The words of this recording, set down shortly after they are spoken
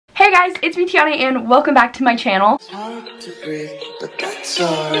Hey guys, it's me Tiana and welcome back to my channel. It's hard to breathe, but that's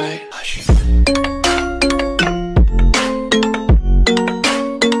alright.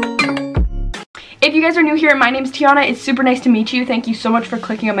 If you guys are new here, my name's Tiana. It's super nice to meet you. Thank you so much for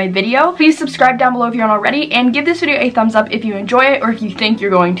clicking on my video. Please subscribe down below if you aren't already, and give this video a thumbs up if you enjoy it or if you think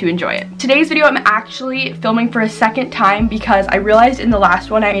you're going to enjoy it. Today's video I'm actually filming for a second time because I realized in the last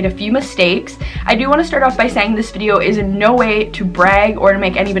one I made a few mistakes. I do want to start off by saying this video is in no way to brag or to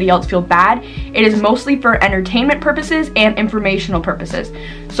make anybody else feel bad. It is mostly for entertainment purposes and informational purposes.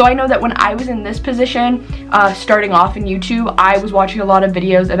 So I know that when I was in this position, starting off in YouTube, I was watching a lot of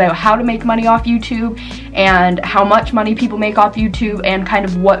videos about how to make money off YouTube and how much money people make off YouTube and kind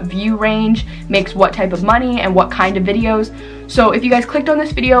of what view range makes what type of money and what kind of videos. So if you guys clicked on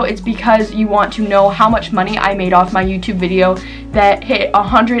this video, it's because you want to know how much money I made off my YouTube video that hit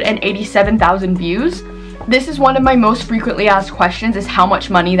 187,000 views. This is one of my most frequently asked questions, is how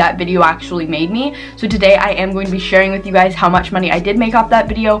much money that video actually made me. So today I am going to be sharing with you guys how much money I did make off that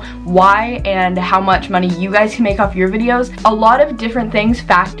video, why, and how much money you guys can make off your videos. A lot of different things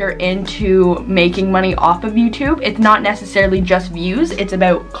factor into making money off of YouTube. It's not necessarily just views, it's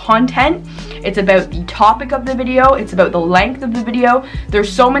about content, it's about the topic of the video, it's about the length of the video.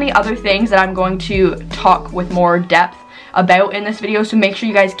 There's so many other things that I'm going to talk with more depth about in this video, so make sure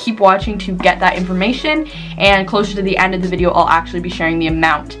you guys keep watching to get that information, and closer to the end of the video I'll actually be sharing the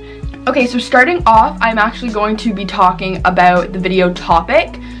amount. Okay, so starting off, I'm actually going to be talking about the video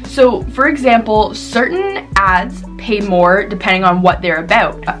topic. So for example, certain ads pay more depending on what they're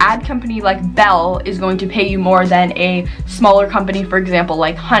about. An ad company like Bell is going to pay you more than a smaller company, for example,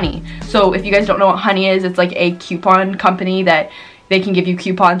 like Honey. So if you guys don't know what Honey is, it's like a coupon company that they can give you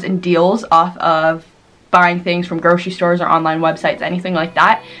coupons and deals off of buying things from grocery stores or online websites, anything like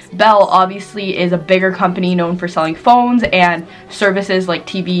that. Bell obviously is a bigger company known for selling phones and services like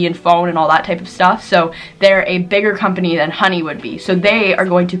TV and phone and all that type of stuff. So they're a bigger company than Honey would be. So they are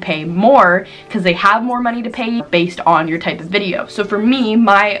going to pay more because they have more money to pay based on your type of video. So for me,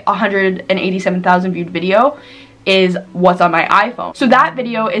 my 187,000 viewed video is what's on my iPhone. So that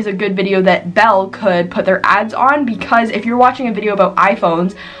video is a good video that Bell could put their ads on, because if you're watching a video about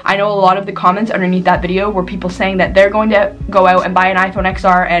iPhones, I know a lot of the comments underneath that video were people saying that they're going to go out and buy an iPhone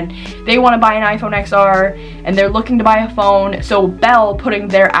XR and they want to buy an iPhone XR and they're looking to buy a phone. So Bell putting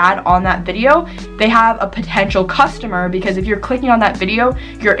their ad on that video, they have a potential customer, because if you're clicking on that video,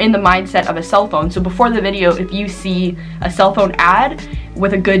 you're in the mindset of a cell phone. So before the video, if you see a cell phone ad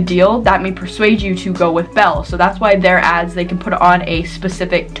with a good deal, that may persuade you to go with Bell. So that's why their ads, they can put on a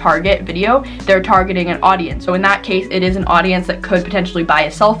specific target video. They're targeting an audience. So in that case, it is an audience that could potentially buy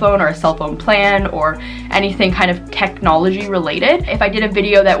a cell phone or a cell phone plan or anything kind of technology related. If I did a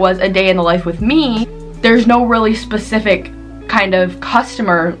video that was a day in the life with me, there's no really specific kind of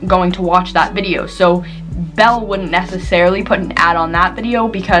customer going to watch that video. So Bell wouldn't necessarily put an ad on that video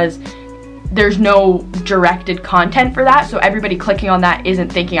because there's no directed content for that. So everybody clicking on that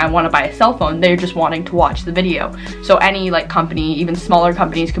isn't thinking I want to buy a cell phone, they're just wanting to watch the video. So any like company, even smaller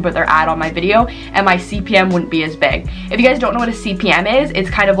companies, could put their ad on my video and my CPM wouldn't be as big. If you guys don't know what a CPM is, it's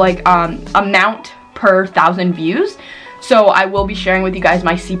kind of like amount per 1,000 views. So I will be sharing with you guys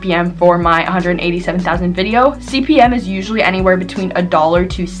my CPM for my 187,000 video. CPM is usually anywhere between $1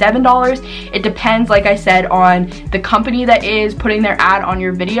 to $7. It depends, like I said, on the company that is putting their ad on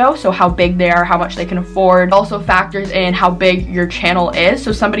your video, so how big they are, how much they can afford. It also factors in how big your channel is.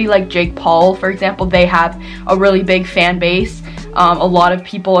 So somebody like Jake Paul, for example, they have a really big fan base. A lot of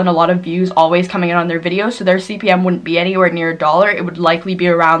people and a lot of views always coming in on their videos, so their CPM wouldn't be anywhere near $1. It would likely be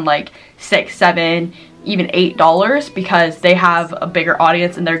around like $6, $7, even $8, because they have a bigger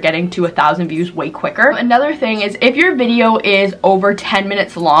audience and they're getting to 1,000 views way quicker. Another thing is, if your video is over 10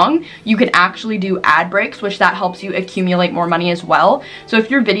 minutes long, you can actually do ad breaks, which that helps you accumulate more money as well. So if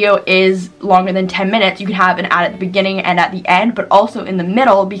your video is longer than 10 minutes, you can have an ad at the beginning and at the end, but also in the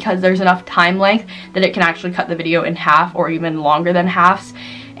middle, because there's enough time length that it can actually cut the video in half or even longer than halves.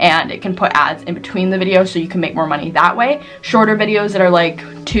 And it can put ads in between the videos, so you can make more money that way. Shorter videos that are like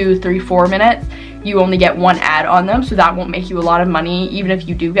 2, 3, 4 minutes, you only get one ad on them, so that won't make you a lot of money even if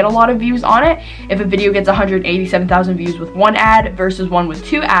you do get a lot of views on it. If a video gets 187,000 views with one ad versus one with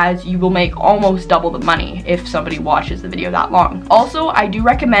 2 ads, you will make almost double the money if somebody watches the video that long. Also, I do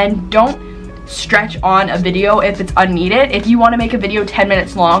recommend don't stretch on a video if it's unneeded. If you want to make a video 10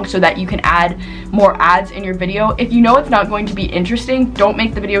 minutes long so that you can add more ads in your video, if you know it's not going to be interesting, don't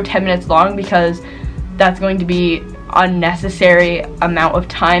make the video 10 minutes long, because that's going to be unnecessary amount of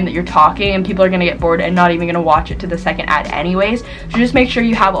time that you're talking, and people are gonna get bored and not even gonna watch it to the second ad anyways. So just make sure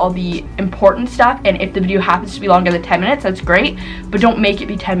you have all the important stuff, and if the video happens to be longer than 10 minutes, that's great, but don't make it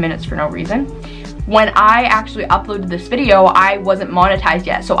be 10 minutes for no reason. When I actually uploaded this video, I wasn't monetized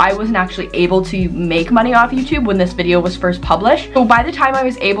yet, so I wasn't actually able to make money off YouTube when this video was first published. So by the time I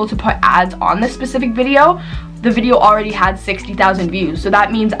was able to put ads on this specific video, the video already had 60,000 views. So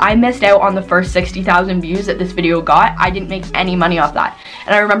that means I missed out on the first 60,000 views that this video got. I didn't make any money off that.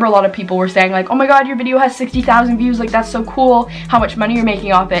 And I remember a lot of people were saying like, oh my god, your video has 60,000 views, like that's so cool, how much money you're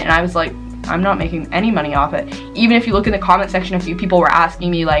making off it. And I was like, I'm not making any money off it. Even if you look in the comment section, a few people were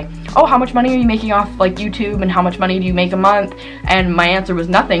asking me like, oh, how much money are you making off like YouTube, and how much money do you make a month? And my answer was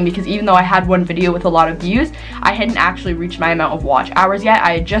nothing, because even though I had one video with a lot of views, I hadn't actually reached my amount of watch hours yet.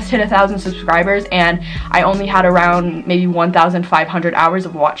 I had just hit 1,000 subscribers and I only had around maybe 1,500 hours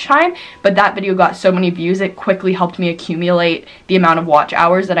of watch time, but that video got so many views, it quickly helped me accumulate the amount of watch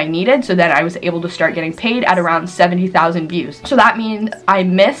hours that I needed, so then I was able to start getting paid at around 70,000 views. So that means I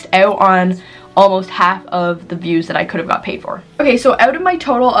missed out on almost half of the views that I could have got paid for. Okay, so out of my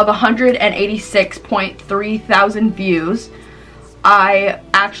total of 186.3 thousand views, I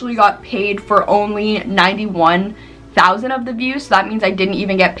actually got paid for only 91,000 of the views. So that means I didn't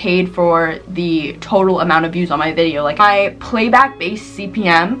even get paid for the total amount of views on my video. Like, my playback based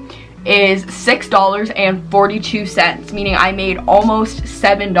CPM is $6.42, meaning I made almost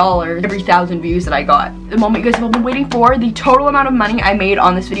 $7 every 1,000 views that I got. The moment you guys have all been waiting for, the total amount of money I made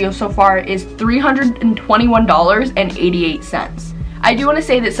on this video so far is $321.88. I do want to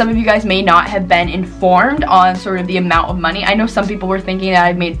say that some of you guys may not have been informed on sort of the amount of money. I know some people were thinking that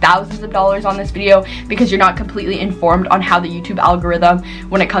I've made thousands of dollars on this video because you're not completely informed on how the YouTube algorithm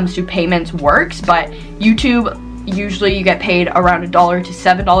when it comes to payments works, but YouTube, usually you get paid around $1 to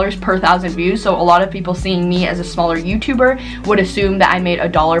 $7 per 1,000 views. So a lot of people seeing me as a smaller YouTuber would assume that I made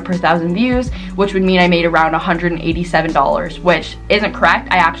 $1 per 1,000 views, which would mean I made around $187, which isn't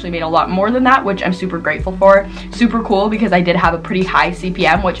correct. I actually made a lot more than that, which I'm super grateful for. Super cool, because I did have a pretty high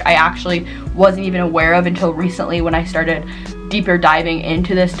CPM, which I actually wasn't even aware of until recently when I started deeper diving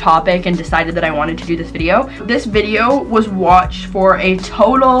into this topic and decided that I wanted to do this video. This video was watched for a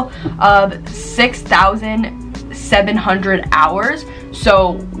total of 6,700 hours.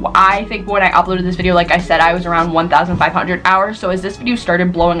 So I think when I uploaded this video, like I said, I was around 1,500 hours. So as this video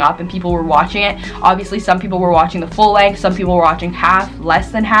started blowing up and people were watching it, obviously some people were watching the full length, some people were watching half, less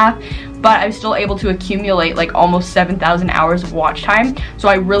than half, but I was still able to accumulate like almost 7,000 hours of watch time. So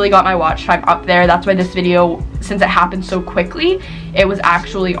I really got my watch time up there. That's why this video, since it happened so quickly, it was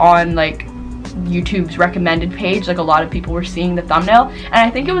actually on like YouTube's recommended page. Like, a lot of people were seeing the thumbnail, and I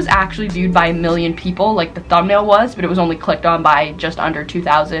think it was actually viewed by 1 million people, like the thumbnail was, but it was only clicked on by just under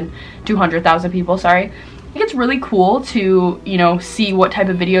 200,000 people, sorry. I think it's really cool to, you know, see what type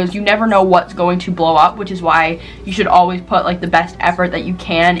of videos. You never know what's going to blow up, which is why you should always put like the best effort that you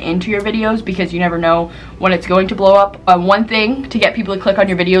can into your videos, because you never know when it's going to blow up. One thing to get people to click on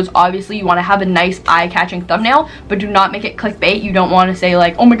your videos, obviously you want to have a nice eye-catching thumbnail, but do not make it clickbait. You don't want to say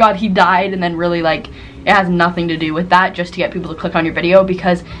like, oh my god, he died, and then really like it has nothing to do with that, just to get people to click on your video,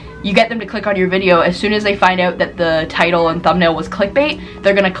 because you get them to click on your video, as soon as they find out that the title and thumbnail was clickbait,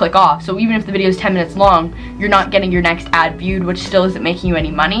 they're gonna click off. So even if the video is 10 minutes long, you're not getting your next ad viewed, which still isn't making you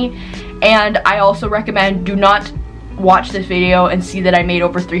any money. And I also recommend, do not watch this video and see that I made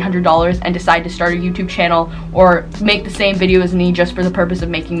over $300 and decide to start a YouTube channel or make the same video as me just for the purpose of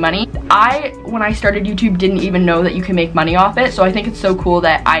making money. When I started YouTube, didn't even know that you can make money off it, so I think it's so cool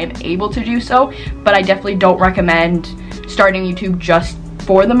that I am able to do so, but I definitely don't recommend starting YouTube just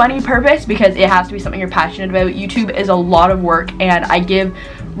for the money purpose, because it has to be something you're passionate about. YouTube is a lot of work, and I give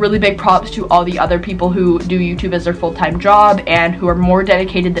really big props to all the other people who do YouTube as their full-time job and who are more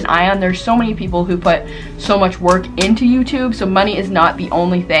dedicated than I am. There's so many people who put so much work into YouTube, so money is not the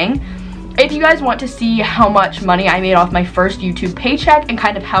only thing. If you guys want to see how much money I made off my first YouTube paycheck and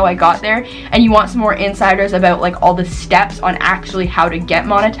kind of how I got there, and you want some more insiders about like all the steps on actually how to get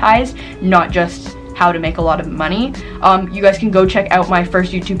monetized, not just how to make a lot of money, you guys can go check out my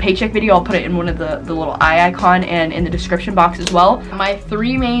first YouTube paycheck video. I'll put it in one of the little eye icon and in the description box as well. My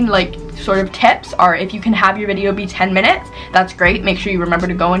three main like sort of tips are, if you can have your video be 10 minutes, that's great. Make sure you remember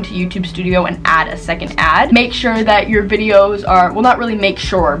to go into YouTube Studio and add a second ad. Make sure that your videos are, well, not really make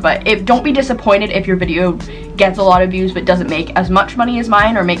sure, but don't be disappointed if your video gets a lot of views but doesn't make as much money as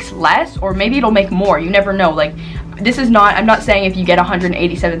mine, or makes less, or maybe it'll make more. You never know. Like, this is not, I'm not saying if you get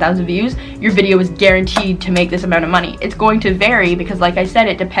 187,000 views, your video is guaranteed to make this amount of money. It's going to vary because, like I said,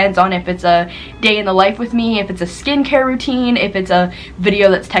 it depends on if it's a day in the life with me, if it's a skincare routine, if it's a video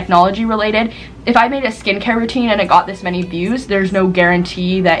that's technology related. If I made a skincare routine and it got this many views, there's no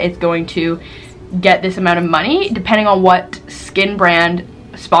guarantee that it's going to get this amount of money, depending on what skin brand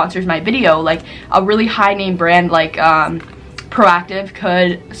sponsors my video. Like, a really high name brand like Proactiv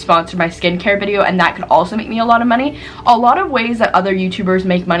could sponsor my skincare video, and that could also make me a lot of money. A lot of ways that other YouTubers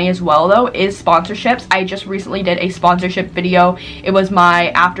make money as well, though, is sponsorships. I just recently did a sponsorship video. It was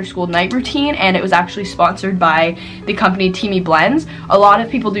my after school night routine, and it was actually sponsored by the company Teamy Blends. A lot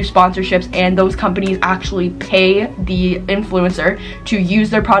of people do sponsorships, and those companies actually pay the influencer to use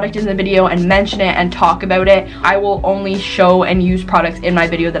their product in the video and mention it and talk about it. I will only show and use products in my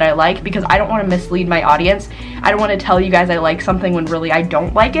video that I like, because I don't want to mislead my audience. I don't want to tell you guys I like something when really I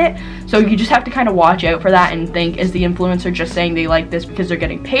don't like it. So you just have to kind of watch out for that and think, is the influencer just saying they like this because they're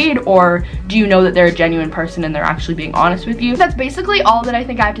getting paid, or do you know that they're a genuine person and they're actually being honest with you? That's basically all that I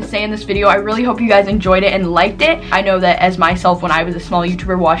think I have to say in this video. I really hope you guys enjoyed it and liked it. I know that as myself, when I was a small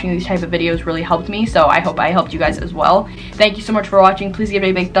YouTuber, watching these type of videos really helped me, so I hope I helped you guys as well. Thank you so much for watching. Please give it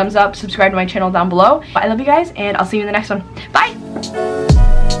a big thumbs up, subscribe to my channel down below. I love you guys, and I'll see you in the next one. Bye!